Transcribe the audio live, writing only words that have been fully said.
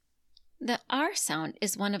The R sound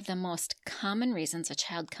is one of the most common reasons a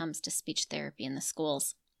child comes to speech therapy in the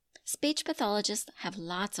schools. Speech pathologists have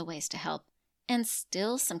lots of ways to help, and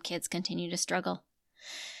still some kids continue to struggle.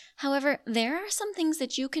 However, there are some things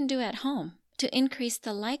that you can do at home to increase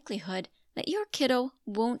the likelihood that your kiddo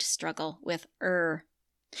won't struggle with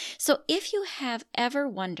So if you have ever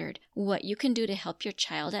wondered what you can do to help your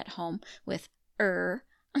child at home with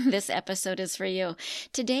this episode is for you.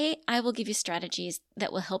 Today, I will give you strategies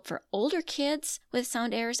that will help for older kids with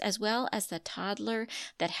sound errors as well as the toddler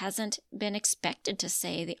that hasn't been expected to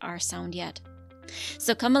say the R sound yet.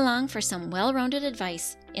 So come along for some well-rounded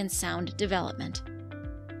advice in sound development.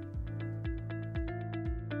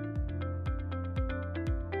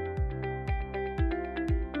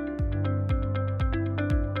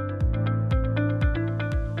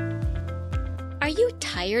 Are you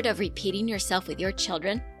tired of repeating yourself with your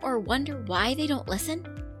children or wonder why they don't listen?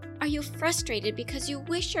 Are you frustrated because you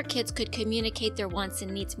wish your kids could communicate their wants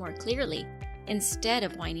and needs more clearly instead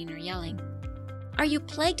of whining or yelling? Are you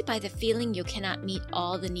plagued by the feeling you cannot meet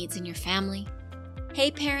all the needs in your family?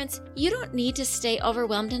 Hey parents, you don't need to stay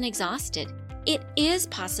overwhelmed and exhausted. It is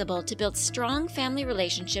possible to build strong family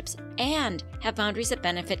relationships and have boundaries that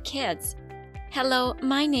benefit kids. Hello,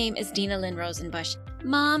 my name is Dina Lynn Rosenbush,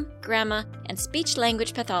 mom, grandma, and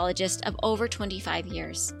speech-language pathologist of over 25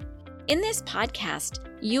 years. In this podcast,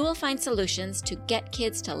 you will find solutions to get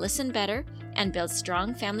kids to listen better and build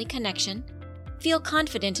strong family connection, feel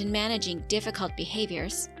confident in managing difficult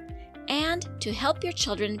behaviors, and to help your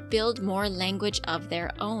children build more language of their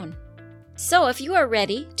own. So if you are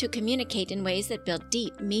ready to communicate in ways that build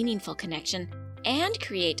deep, meaningful connection and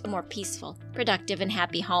create a more peaceful, productive, and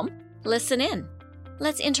happy home, listen in.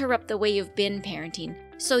 Let's interrupt the way you've been parenting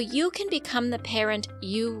so you can become the parent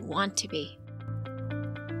you want to be.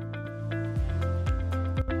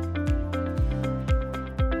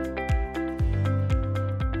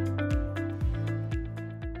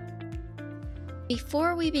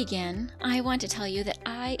 Before we begin, I want to tell you that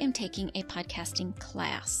I am taking a podcasting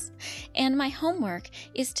class, and my homework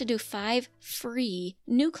is to do 5 free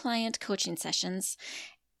new client coaching sessions.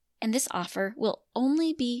 And this offer will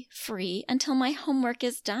only be free until my homework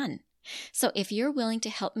is done. So if you're willing to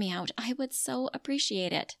help me out, I would so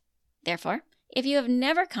appreciate it. Therefore, if you have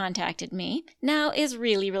never contacted me, now is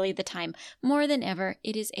really the time. More than ever,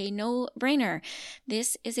 it is a no-brainer.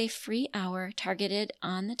 This is a free hour targeted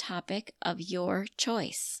on the topic of your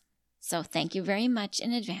choice. So thank you very much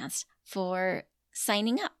in advance for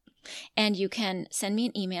signing up. And you can send me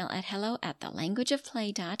an email at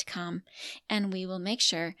hello@thelanguageofplay.com, and we will make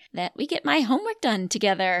sure that we get my homework done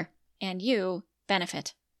together and you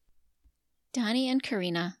benefit. Donnie and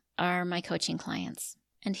Karina are my coaching clients,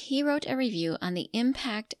 and he wrote a review on the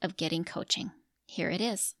impact of getting coaching. Here it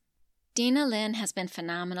is. Dina Lynn has been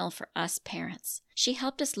phenomenal for us parents. She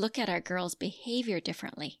helped us look at our girls' behavior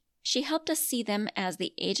differently. She helped us see them as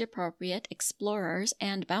the age-appropriate explorers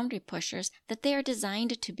and boundary pushers that they are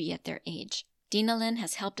designed to be at their age. Dina Lynn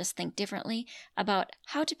has helped us think differently about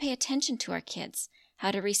how to pay attention to our kids,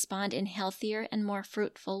 how to respond in healthier and more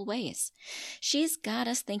fruitful ways. She's got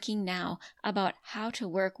us thinking now about how to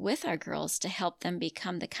work with our girls to help them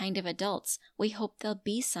become the kind of adults we hope they'll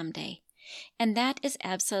be someday. And that is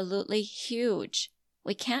absolutely huge.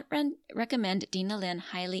 We can't recommend Dina Lynn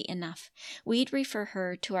highly enough. We'd refer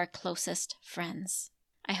her to our closest friends.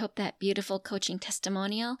 I hope that beautiful coaching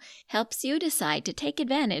testimonial helps you decide to take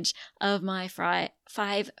advantage of my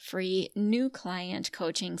 5 free new client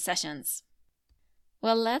coaching sessions.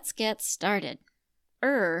 Well, let's get started.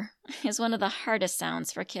 Is one of the hardest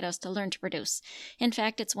sounds for kiddos to learn to produce. In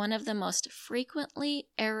fact, it's one of the most frequently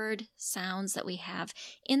errored sounds that we have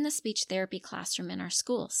in the speech therapy classroom in our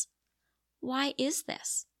schools. Why is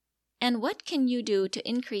this? And what can you do to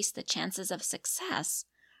increase the chances of success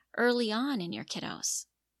early on in your kiddos?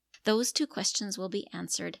 Those 2 questions will be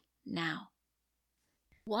answered now.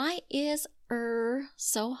 Why is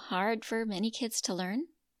so hard for many kids to learn?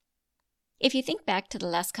 If you think back to the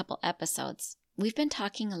last couple episodes, we've been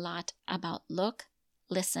talking a lot about look,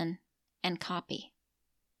 listen, and copy.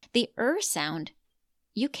 The sound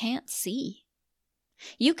you can't see.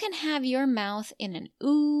 You can have your mouth in an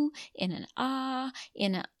ooh, in an ah,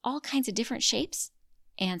 in all kinds of different shapes,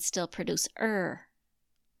 and still produce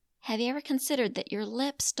Have you ever considered that your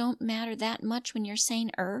lips don't matter that much when you're saying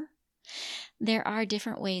There are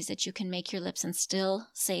different ways that you can make your lips and still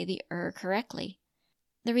say the correctly.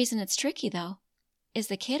 The reason it's tricky, though, is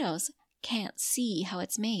the kiddos can't see how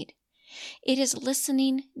it's made. It is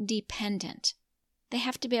listening dependent. They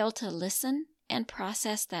have to be able to listen and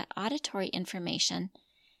process that auditory information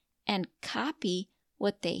and copy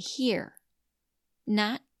what they hear,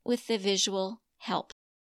 not with the visual help.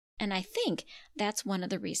 And I think that's one of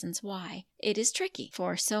the reasons why it is tricky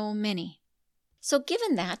for so many. So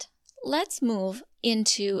given that, let's move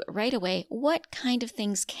into right away, what kind of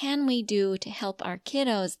things can we do to help our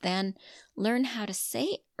kiddos then learn how to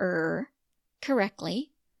say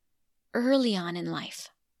correctly early on in life?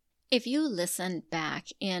 If you listen back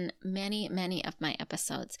in many of my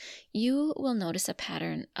episodes, you will notice a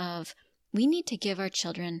pattern of we need to give our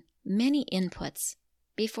children many inputs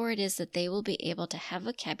before it is that they will be able to have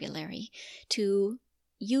vocabulary, to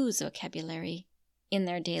use vocabulary in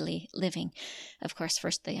their daily living. Of course,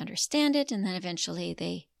 first they understand it, and then eventually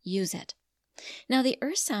they use it. Now, the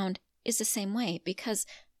sound is the same way because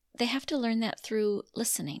they have to learn that through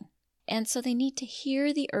listening. And so they need to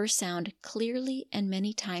hear the sound clearly and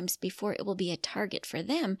many times before it will be a target for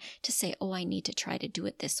them to say, oh, I need to try to do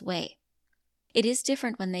it this way. It is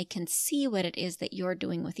different when they can see what it is that you're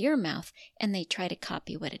doing with your mouth and they try to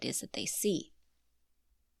copy what it is that they see.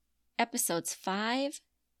 Episodes 5,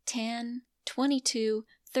 10, 22,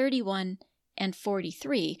 31, and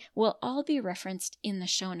 43 will all be referenced in the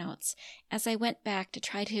show notes as I went back to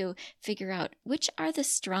try to figure out which are the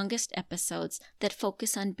strongest episodes that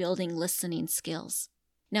focus on building listening skills.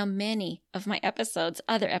 Now, many of my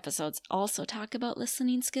other episodes also talk about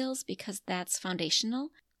listening skills because that's foundational,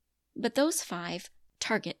 but those 5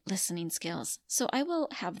 target listening skills. So I will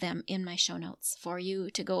have them in my show notes for you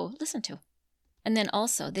to go listen to. And then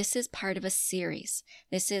also, this is part of a series.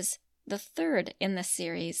 This is the 3rd in the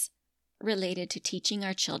series related to teaching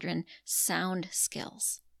our children sound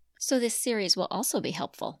skills. So this series will also be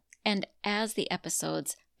helpful. And as the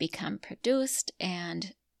episodes become produced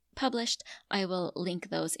and published, I will link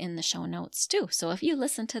those in the show notes too. So if you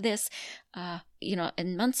listen to this,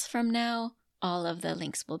 in months from now, all of the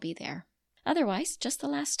links will be there. Otherwise, just the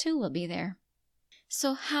last 2 will be there.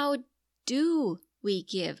 So how do we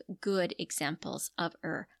give good examples of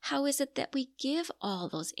How is it that we give all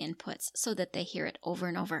those inputs so that they hear it over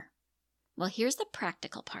and over? Well, here's the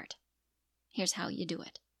practical part. Here's how you do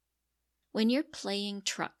it. When you're playing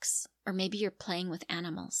trucks, or maybe you're playing with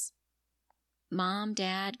animals, mom,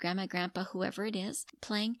 dad, grandma, grandpa, whoever it is,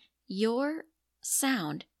 playing, your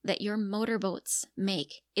sound that your motorboats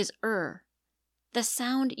make is The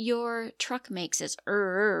sound your truck makes is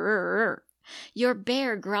Your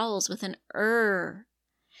bear growls with an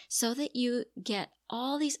so that you get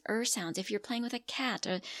all these sounds. If you're playing with a cat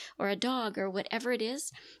or a dog or whatever it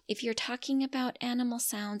is, if you're talking about animal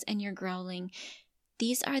sounds and you're growling,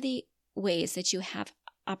 these are the ways that you have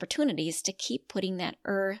opportunities to keep putting that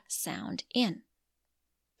sound in.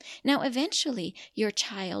 Now, eventually, your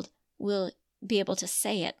child will be able to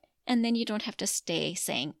say it, and then you don't have to stay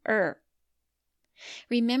saying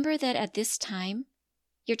Remember that at this time,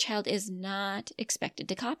 your child is not expected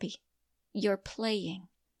to copy. You're playing.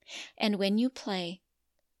 And when you play,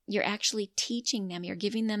 you're actually teaching them, you're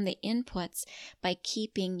giving them the inputs by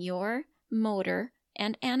keeping your motor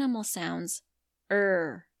and animal sounds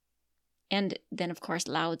And then, of course,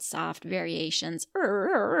 loud, soft variations,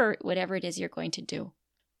 whatever it is you're going to do.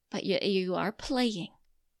 But you are playing.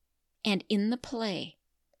 And in the play,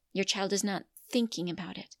 your child is not thinking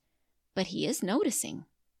about it, but he is noticing.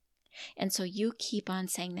 And so you keep on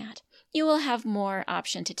saying that. You will have more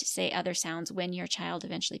option to say other sounds when your child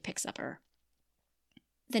eventually picks up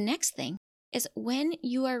The next thing is when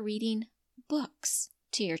you are reading books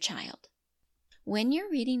to your child. When you're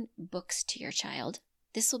reading books to your child,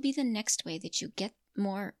 this will be the next way that you get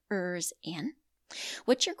more in.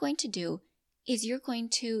 What you're going to do is you're going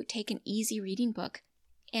to take an easy reading book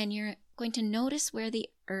and you're going to notice where the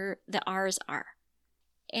R's are.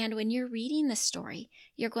 And when you're reading the story,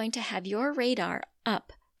 you're going to have your radar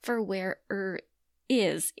up for where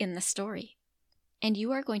is in the story. And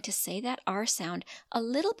you are going to say that R sound a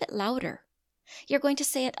little bit louder. You're going to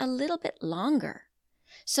say it a little bit longer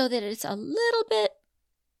so that it's a little bit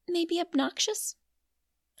maybe obnoxious.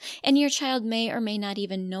 And your child may or may not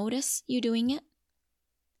even notice you doing it.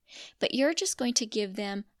 But you're just going to give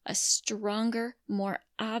them a stronger, more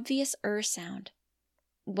obvious sound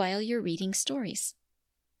while you're reading stories.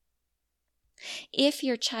 If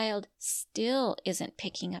your child still isn't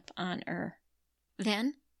picking up on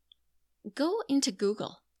then go into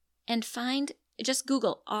Google and just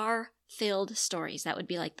Google R-filled stories. That would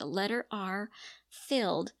be like the letter R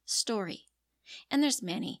filled story. And there's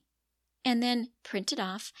many. And then print it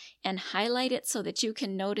off and highlight it so that you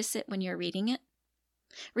can notice it when you're reading it.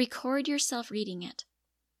 Record yourself reading it,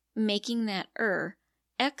 making that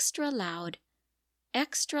extra loud,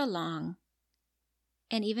 extra long,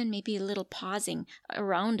 and even maybe a little pausing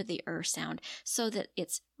around the sound so that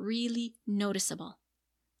it's really noticeable.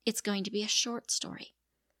 It's going to be a short story.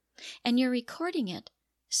 And you're recording it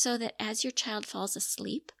so that as your child falls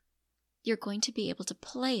asleep, you're going to be able to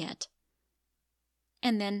play it.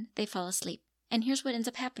 And then they fall asleep. And here's what ends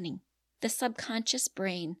up happening. The subconscious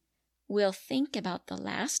brain will think about the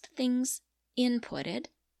last things inputted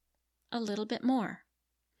a little bit more.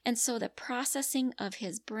 And so the processing of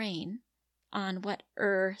his brain on what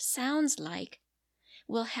sounds like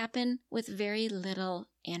will happen with very little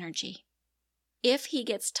energy. If he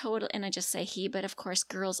gets total, and I just say he, but of course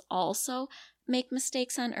girls also make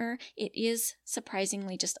mistakes on it is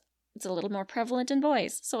surprisingly it's a little more prevalent in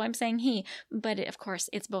boys. So I'm saying he, but of course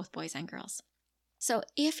it's both boys and girls. So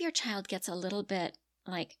if your child gets a little bit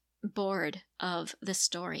bored of the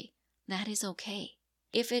story, that is okay.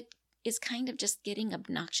 If it is kind of just getting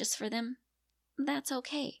obnoxious for them, that's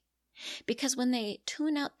okay. Because when they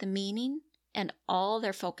tune out the meaning and all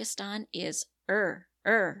they're focused on is through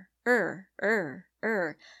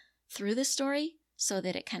the story so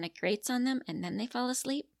that it kind of grates on them and then they fall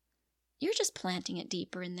asleep, you're just planting it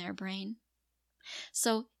deeper in their brain.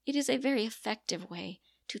 So it is a very effective way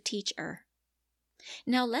to teach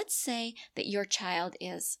Now let's say that your child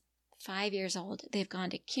is 5 years old. They've gone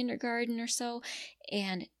to kindergarten or so,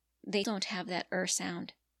 and they don't have that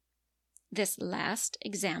sound. This last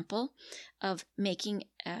example of making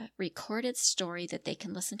a recorded story that they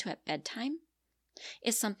can listen to at bedtime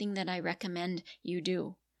is something that I recommend you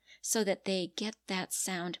do so that they get that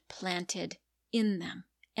sound planted in them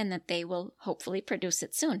and that they will hopefully produce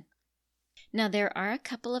it soon. Now, there are a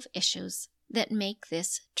couple of issues that make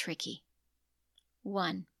this tricky.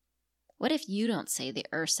 1, what if you don't say the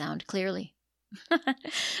sound clearly?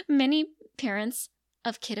 Many parents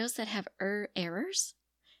of kiddos that have errors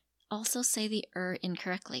also say the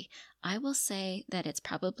incorrectly. I will say that it's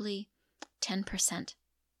probably 10%.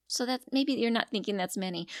 So that maybe you're not thinking that's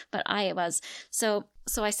many, but I was. So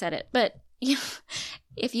I said it. But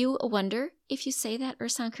if you wonder if you say that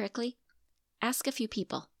sound correctly, ask a few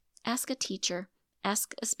people. Ask a teacher.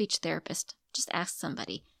 Ask a speech therapist. Just ask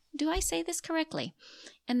somebody, do I say this correctly?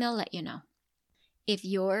 And they'll let you know. If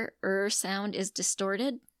your sound is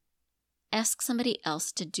distorted, ask somebody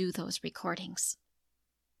else to do those recordings.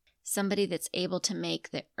 Somebody that's able to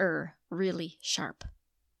make the really sharp.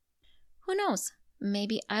 Who knows?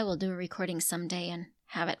 Maybe I will do a recording someday and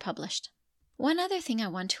have it published. One other thing I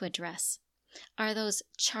want to address are those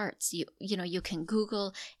charts. You can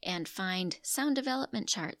Google and find sound development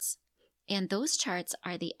charts. And those charts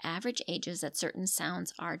are the average ages that certain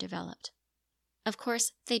sounds are developed. Of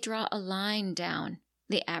course, they draw a line down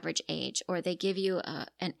the average age, or they give you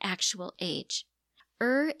an actual age.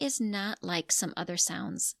 Is not like some other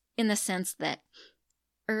sounds in the sense that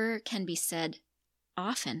can be said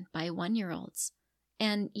often by 1-year-olds.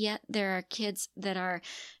 And yet there are kids that are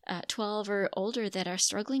 12 or older that are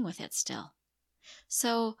struggling with it still.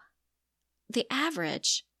 So the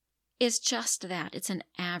average is just that. It's an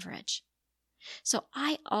average. So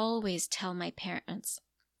I always tell my parents,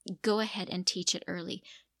 go ahead and teach it early.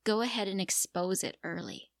 Go ahead and expose it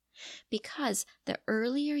early. Because the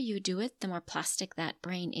earlier you do it, the more plastic that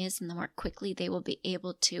brain is and the more quickly they will be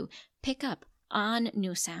able to pick up on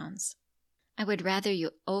new sounds. I would rather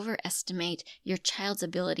you overestimate your child's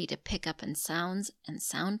ability to pick up in sounds and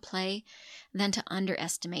sound play than to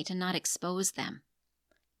underestimate and not expose them.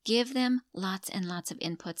 Give them lots and lots of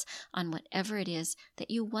inputs on whatever it is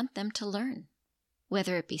that you want them to learn,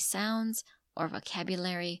 whether it be sounds or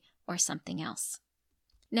vocabulary or something else.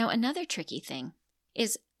 Now, another tricky thing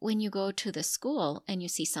is when you go to the school and you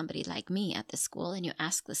see somebody like me at the school and you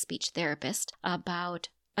ask the speech therapist about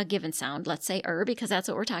a given sound, let's say because that's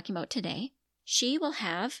what we're talking about today, she will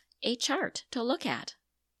have a chart to look at.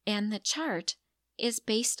 And the chart is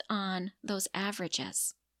based on those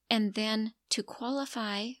averages. And then to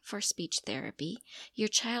qualify for speech therapy, your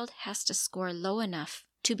child has to score low enough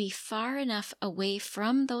to be far enough away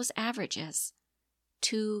from those averages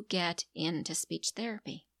to get into speech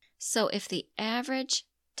therapy. So if the average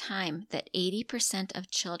time that 80%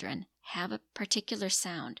 of children have a particular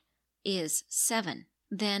sound is 7,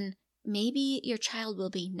 then maybe your child will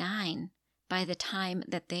be 9 by the time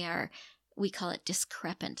that they are, we call it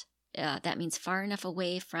discrepant. That means far enough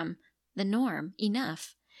away from the norm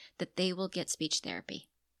enough that they will get speech therapy.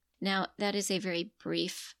 Now, that is a very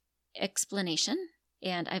brief explanation,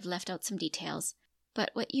 and I've left out some details.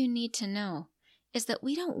 But what you need to know is that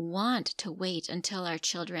we don't want to wait until our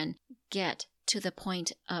children get to the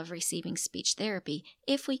point of receiving speech therapy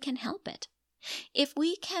if we can help it. If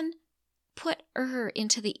we can put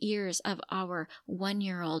into the ears of our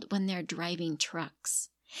 1-year-old when they're driving trucks,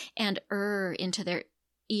 and into their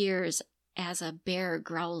ears as a bear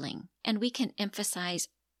growling, and we can emphasize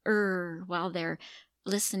while they're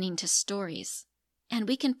listening to stories. And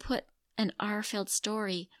we can put an R-filled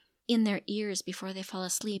story in their ears before they fall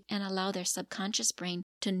asleep and allow their subconscious brain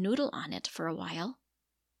to noodle on it for a while.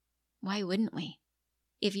 Why wouldn't we?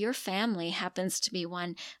 If your family happens to be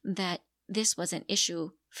one that this was an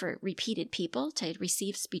issue for repeated people to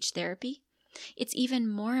receive speech therapy, it's even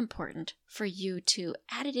more important for you to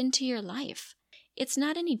add it into your life. It's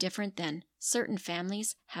not any different than certain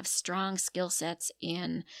families have strong skill sets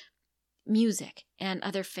in music, and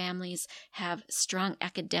other families have strong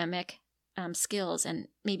academic skills, and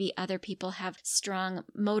maybe other people have strong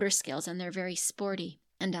motor skills and they're very sporty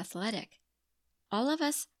and athletic. All of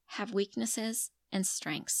us have weaknesses and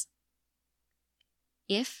strengths.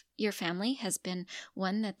 If your family has been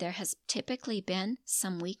one that there has typically been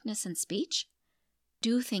some weakness in speech,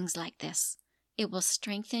 do things like this. It will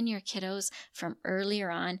strengthen your kiddos from earlier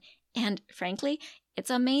on, and frankly, it's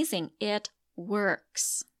amazing. It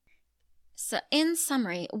works. So in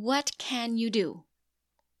summary, what can you do?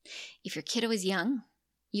 If your kiddo is young,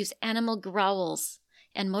 use animal growls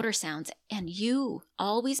and motor sounds, and you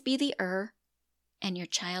always be the and your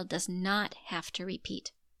child does not have to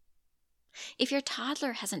repeat. If your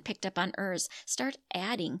toddler hasn't picked up on start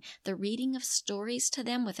adding the reading of stories to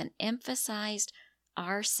them with an emphasized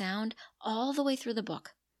R sound all the way through the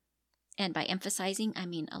book. And by emphasizing, I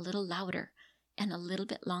mean a little louder and a little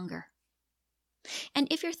bit longer.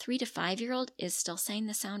 And if your 3 to 5-year-old is still saying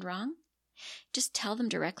the sound wrong, just tell them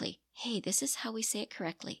directly, hey, this is how we say it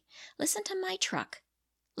correctly. Listen to my truck.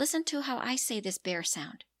 Listen to how I say this bear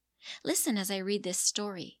sound. Listen as I read this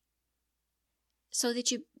story. So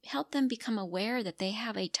that you help them become aware that they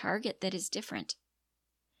have a target that is different.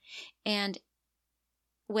 And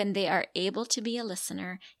when they are able to be a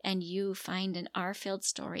listener and you find an R-filled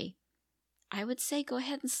story, I would say go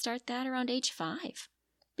ahead and start that around age 5.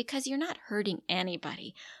 Because you're not hurting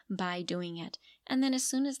anybody by doing it. And then as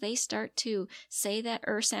soon as they start to say that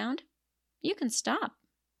sound, you can stop.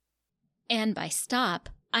 And by stop,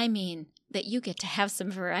 I mean that you get to have some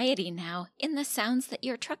variety now in the sounds that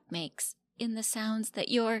your truck makes, in the sounds that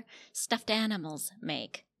your stuffed animals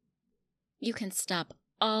make. You can stop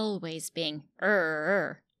always being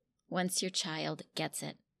once your child gets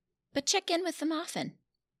it. But check in with them often.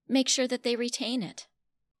 Make sure that they retain it.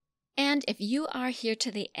 And if you are here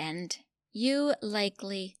to the end, you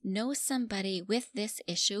likely know somebody with this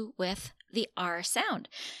issue with the R sound.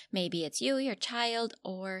 Maybe it's you, your child,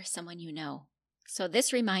 or someone you know. So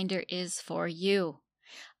this reminder is for you.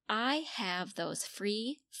 I have those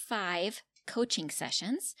free 5 coaching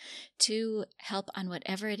sessions to help on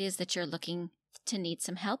whatever it is that you're looking to need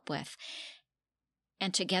some help with.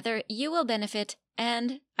 And together you will benefit,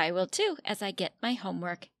 and I will too, as I get my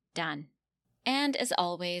homework done. And as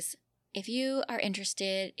always, if you are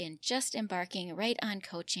interested in just embarking right on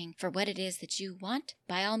coaching for what it is that you want,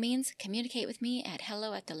 by all means, communicate with me at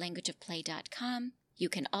hello@thelanguageofplay.com. You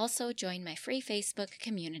can also join my free Facebook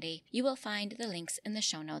community. You will find the links in the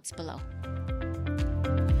show notes below.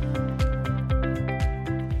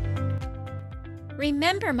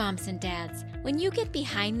 Remember, moms and dads, when you get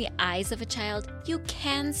behind the eyes of a child, you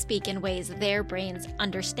can speak in ways their brains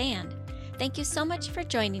understand. Thank you so much for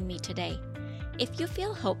joining me today. If you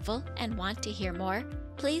feel hopeful and want to hear more,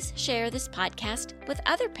 please share this podcast with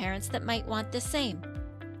other parents that might want the same.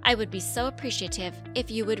 I would be so appreciative if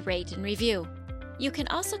you would rate and review. You can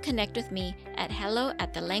also connect with me at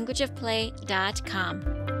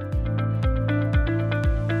hello@thelanguageofplay.com.